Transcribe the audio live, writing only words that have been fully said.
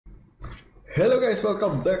Hello guys,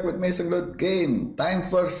 welcome back with me isengdudegame. Time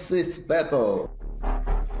for this battle.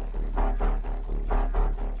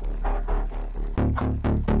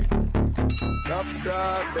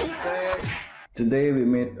 Subscribe, big thing. Today we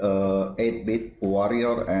meet 8-bit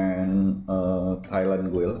warrior and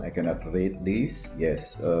Thailand guild. I cannot read this.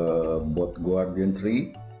 Yes, bot guardian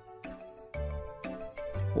 3.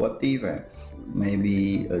 What defense?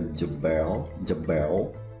 Maybe a Jabal.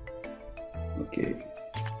 Okay.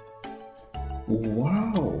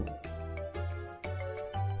 Wow.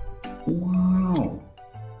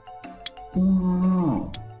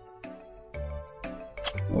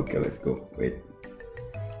 Okay, let's go. Wait.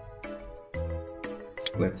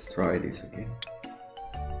 Let's try this again.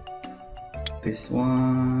 This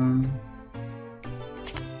one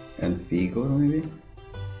and Vigor maybe.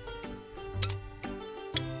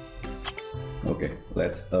 Okay,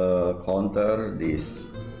 let's counter this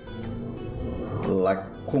like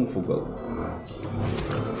Kung Fu Go.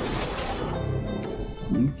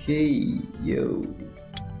 Okay, yo,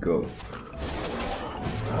 go.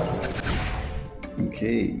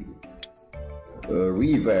 Okay,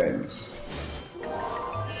 revenge.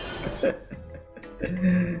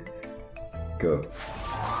 Go.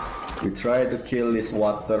 We try to kill this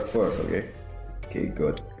water first, okay? Okay,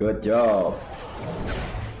 good job.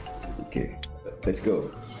 Okay, let's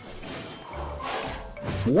go.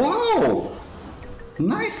 Wow!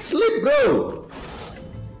 Nice sleep, bro!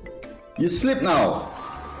 You sleep now?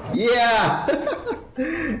 Yeah!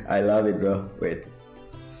 I love it, bro. Wait.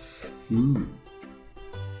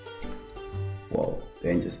 Wow,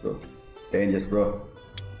 dangerous, bro. Dangerous, bro.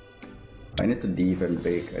 I need to defend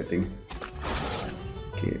big, I think.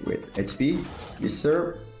 Okay, wait. HP?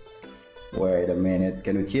 Deserve? Wait a minute.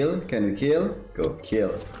 Can we kill? Can we kill? Go,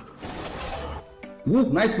 kill. Ooh,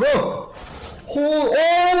 nice, bro! Oh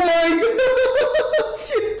my god!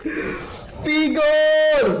 Shit!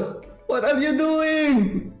 Figure! What are you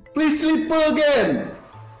doing? Please sleep again!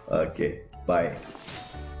 Okay, bye.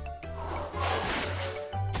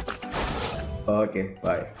 Okay,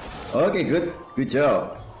 bye. Okay, good. Good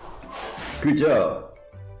job. Good job.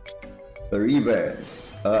 A revenge.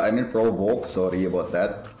 I mean provoke, sorry about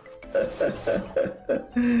that.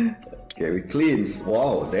 Okay, we cleanse.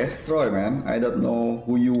 Wow, destroy, man. I don't know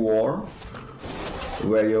who you are,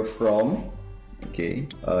 where you're from. Okay,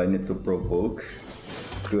 I need to provoke.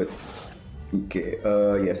 Good. Okay,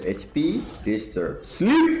 yes, HP. Disturb.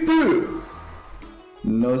 Sleep!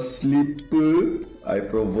 No sleep. I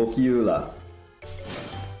provoke you lah.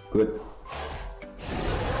 Good.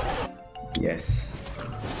 Yes.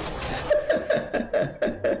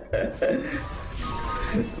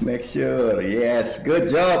 Make sure. Yes, good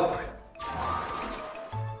job.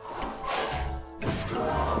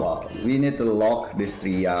 Wow, we need to lock this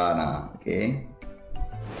Triana. Okay.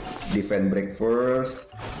 Defend break first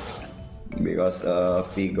because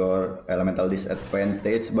figure elemental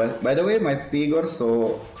disadvantage. But by the way, my figure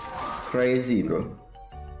so crazy, bro.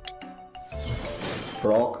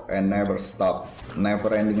 Proc and never stop,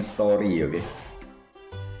 never ending story. Okay.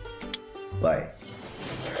 Bye.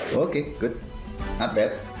 Okay, good. Not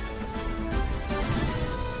bad.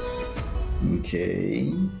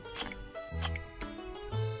 Okay.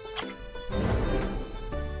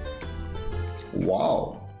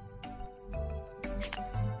 Wow.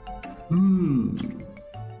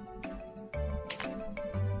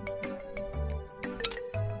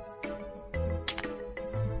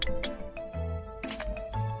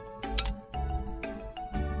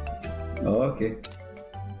 Okay.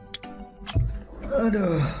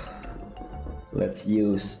 Aduh. Let's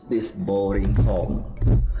use this boring home.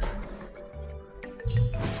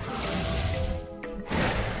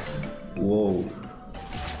 Whoa.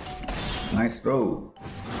 Nice, bro.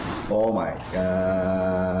 Oh my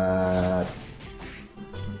god.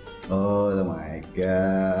 Oh my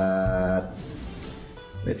god.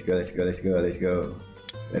 Let's go.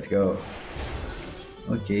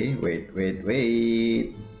 Okay, wait.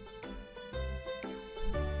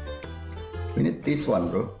 We need this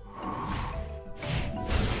one, bro.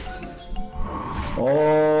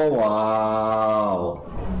 Oh wow.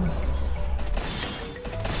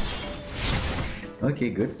 Okay,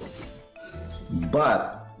 good.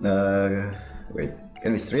 But wait,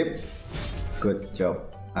 can we strip? Good job.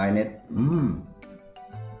 I need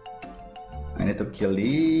to kill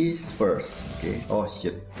these first. Okay. Oh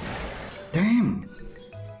shit. Damn.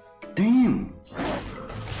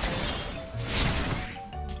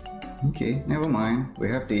 Okay, never mind. We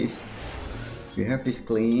have this. We have this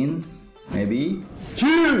cleans. Maybe.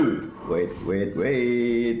 Two. Wait.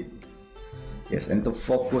 Yes, and to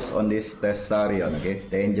focus on this Tessarion. Okay,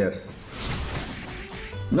 dangerous.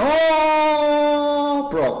 No!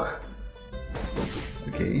 proc.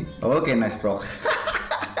 Okay. Okay, nice proc.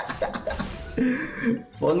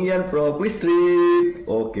 Fengyan proc with strip.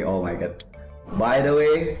 Okay, oh my god. By the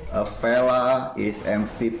way, Vela is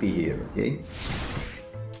MVP here, okay?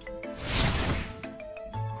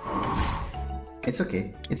 It's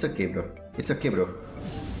okay bro. It's okay bro.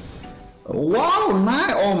 Wow,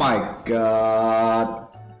 nice! Oh my god!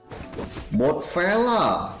 Bot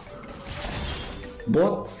Vela!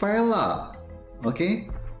 Okay?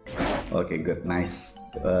 Okay, good, nice.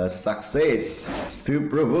 Success to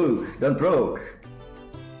provoke, don't broke.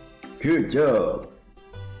 Good job.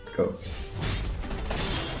 Go.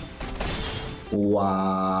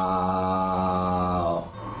 Wow.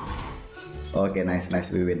 Okay, nice,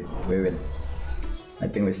 we win. I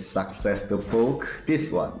think we success to poke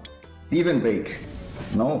this one. Even break.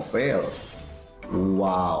 No fail.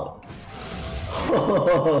 Wow.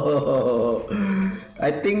 I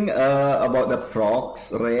think about the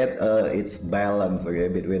procs rate, it's balanced, okay,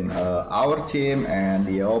 between our team and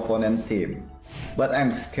the opponent team. But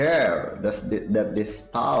I'm scared that this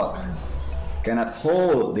Talk cannot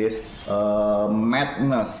hold this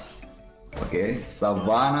madness, okay,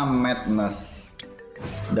 Savannah madness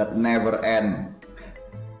that never end.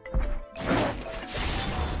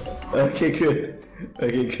 Okay, good.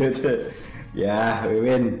 Yeah, we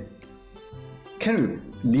win. Can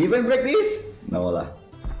we even break this? No lah.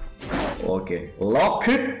 Okay, lock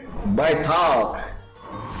it by Talk.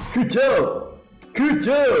 Good job.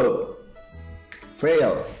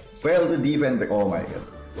 Fail to defend. Oh my god.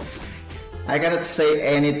 I cannot say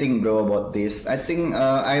anything bro about this. I think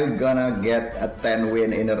I'm gonna get a 10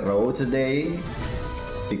 win in a row today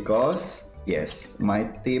because yes, my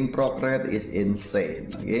team proc rate is insane.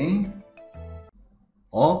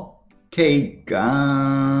 Okay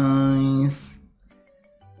guys,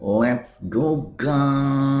 let's go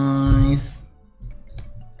guys.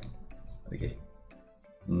 Okay,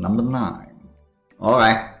 number 9.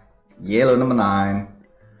 Alright, yellow number 9.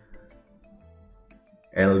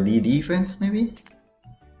 LD defense maybe?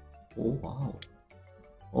 Oh wow.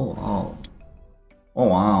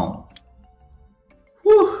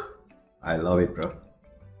 Whew. I love it bro.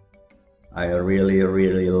 I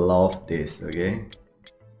really love this, okay?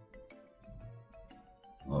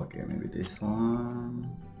 Okay, maybe this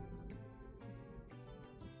one.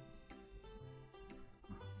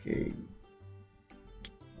 Okay.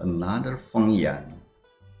 Another Fengyan.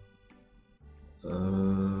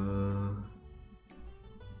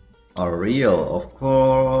 Ariel, of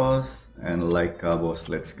course, and Laika boss,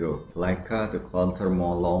 let's go. Laika to counter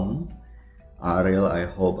Molong. Ariel, I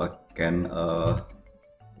hope I can oh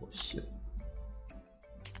shit.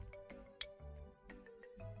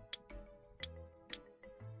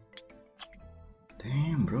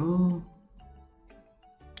 Damn bro.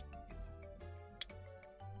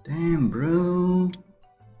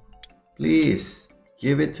 Please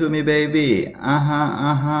give it to me baby.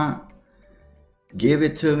 Give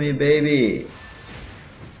it to me, baby.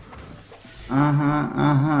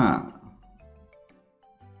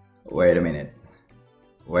 Wait a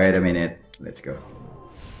minute. Let's go.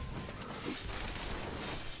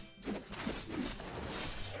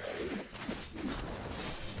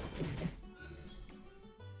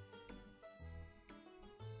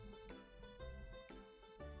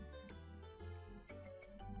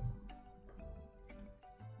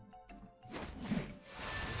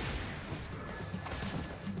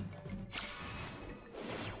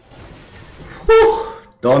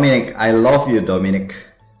 Dominic, I love you, Dominic.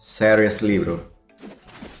 Seriously, bro.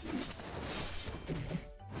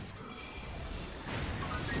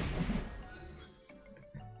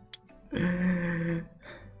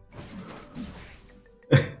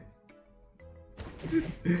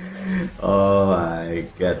 Oh, I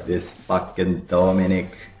got this fucking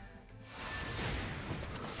Dominic.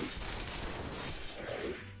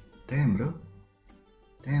 Damn, bro.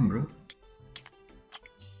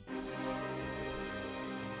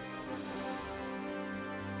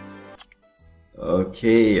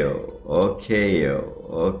 Okay,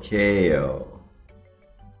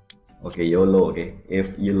 YOLO, okay?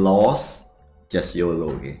 If you lost, just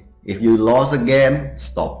YOLO, okay? If you lost again,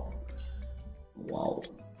 stop. Wow.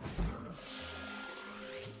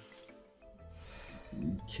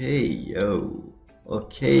 Okay, yo. Oh,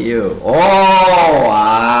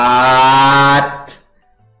 what?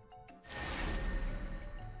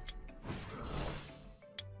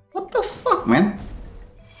 What the fuck, man?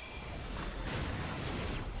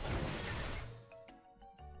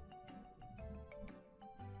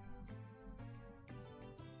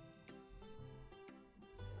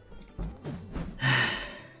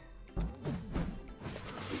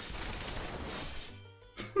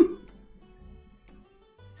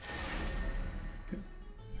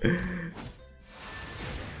 Shit.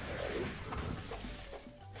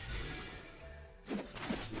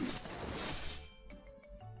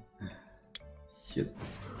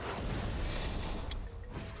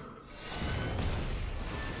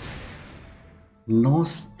 No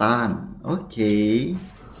stun. Okay.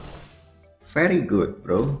 Very good,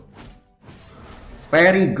 bro.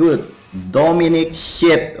 Very good. Dominic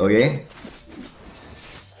shit, okay?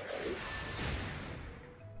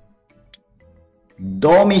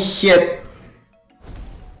 Domi shit.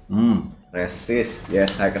 Resist.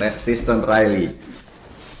 Yes, hack resistant Riley.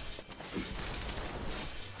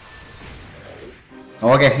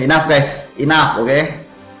 Okay, enough guys. Enough, okay?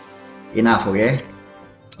 Enough, okay?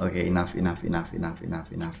 Okay, enough.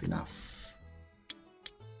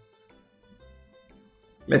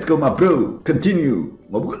 Let's go, my bro. Continue.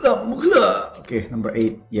 Okay, number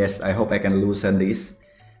 8. Yes, I hope I can loosen this.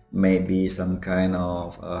 Maybe some kind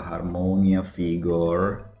of harmonia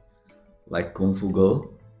figure, like Kung Fu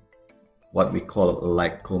Girl. What we call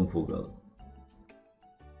like Kung Fu Girl.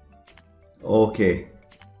 Okay.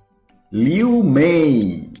 Liu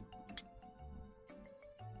Mei.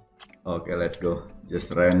 Okay, let's go.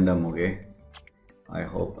 Just random, okay? I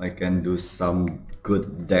hope I can do some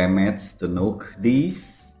good damage to nuke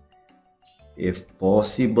these. If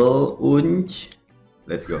possible, Unch.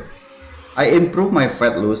 Let's go. I improve my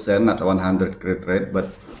Fat Lucent at 100 crit rate,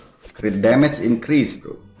 but crit damage increase,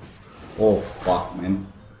 bro. Oh, fuck, man.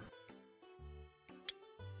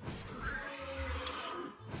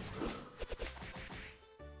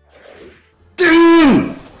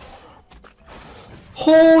 Damn!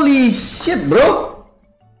 Holy shit, bro!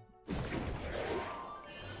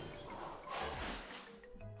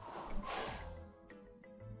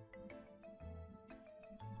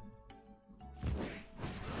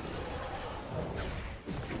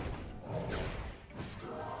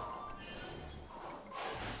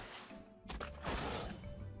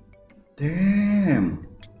 Damn.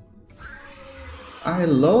 I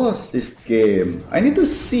lost this game. I need to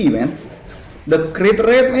see, man. The crit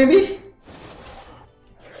rate, maybe?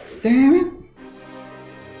 Damn it.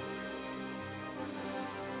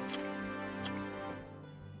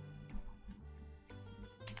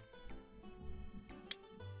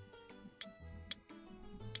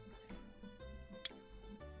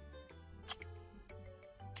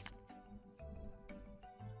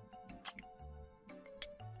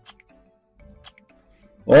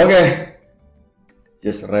 Okay.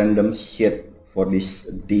 Just random shit for this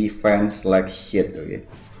defense like shit, okay?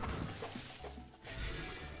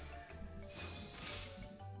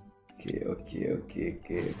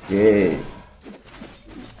 Okay.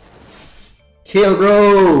 Kill,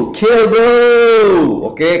 bro! Kill, bro!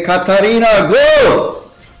 Okay, Katarina, go!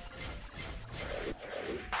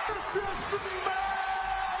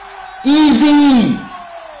 Easy!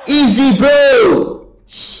 Easy, bro!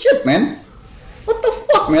 Shit, man. What the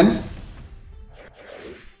fuck, man?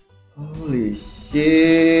 Holy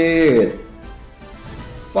shit.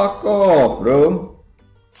 Fuck off, bro.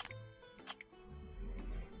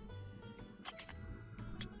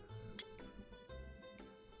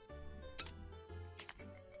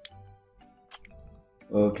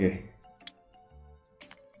 Okay.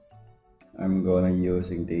 I'm gonna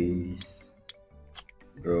using these.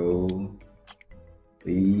 Bro.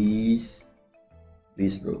 Please.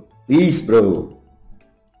 Please, bro. Please, bro.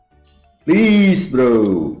 Please,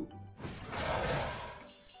 bro.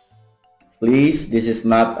 Please, this is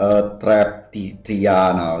not a trap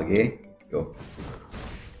Triana, okay? Go.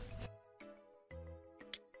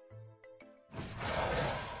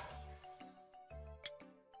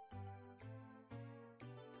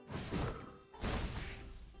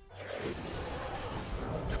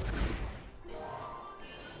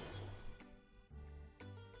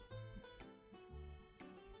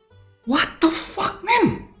 What the fuck,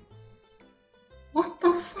 man? What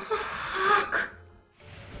the fuck?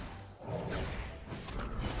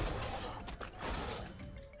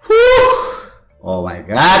 Whew. Oh my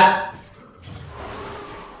god.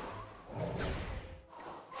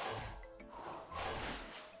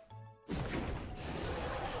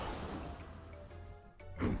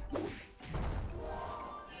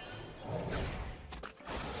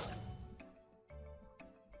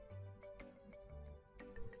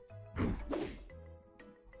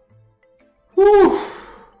 Whew.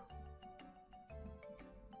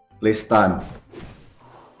 Please stun.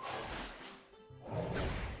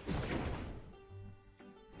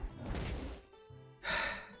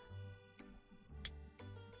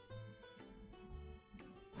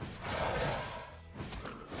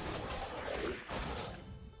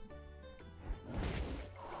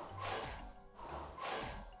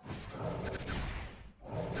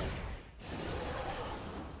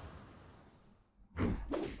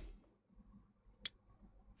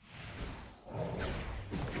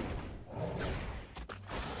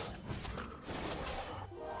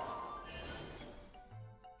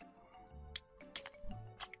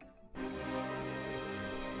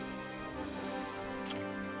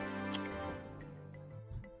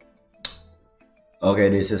 Okay,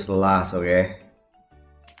 this is the last, okay?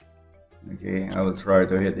 Okay, I will try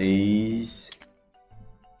to hit these.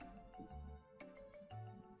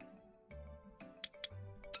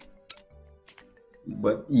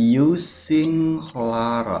 But using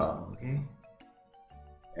Clara, okay?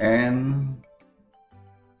 And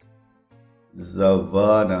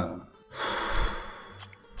Zavana.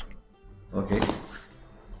 Okay.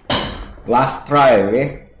 Last try,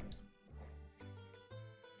 okay?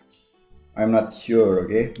 I'm not sure,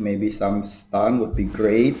 okay? Maybe some stun would be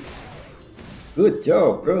great. Good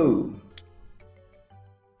job, bro.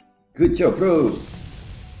 Good job, bro.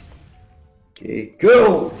 Okay,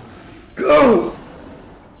 go! Go!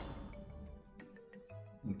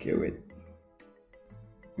 Okay, wait.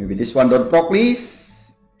 Maybe this one don't proc,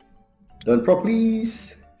 please. Don't proc,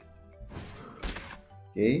 please.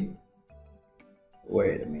 Okay.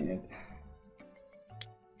 Wait a minute.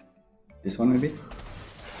 This one maybe?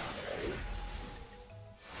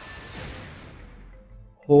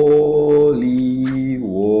 Holy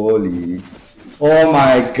woly. Oh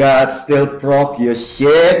my god, still proc your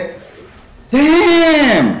shit.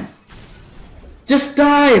 Damn! Just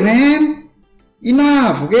die, man.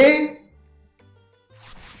 Enough, okay?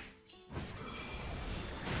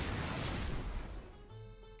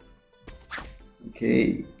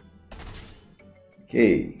 Okay.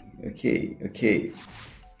 Okay.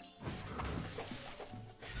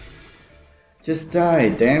 Just die,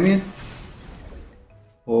 damn it.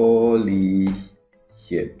 Holy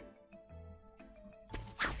shit.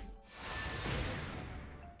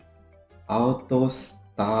 Auto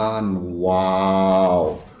stun,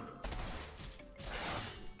 wow.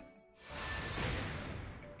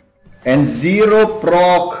 And 0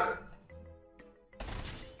 proc.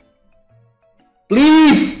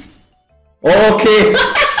 Please. Okay.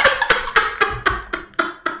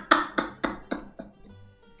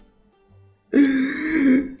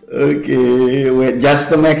 Okay, wait, just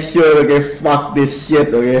to make sure, okay, fuck this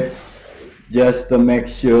shit, okay? Just to make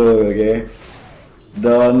sure, okay?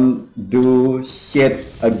 Don't do shit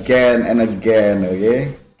again and again,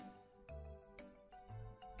 okay?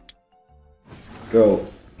 Go.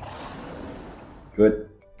 Good.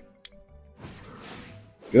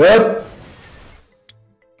 Good.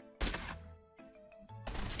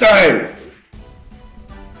 Die!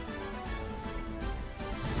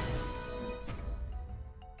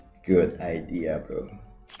 Good idea, bro.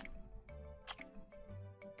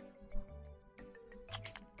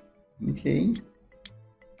 Okay.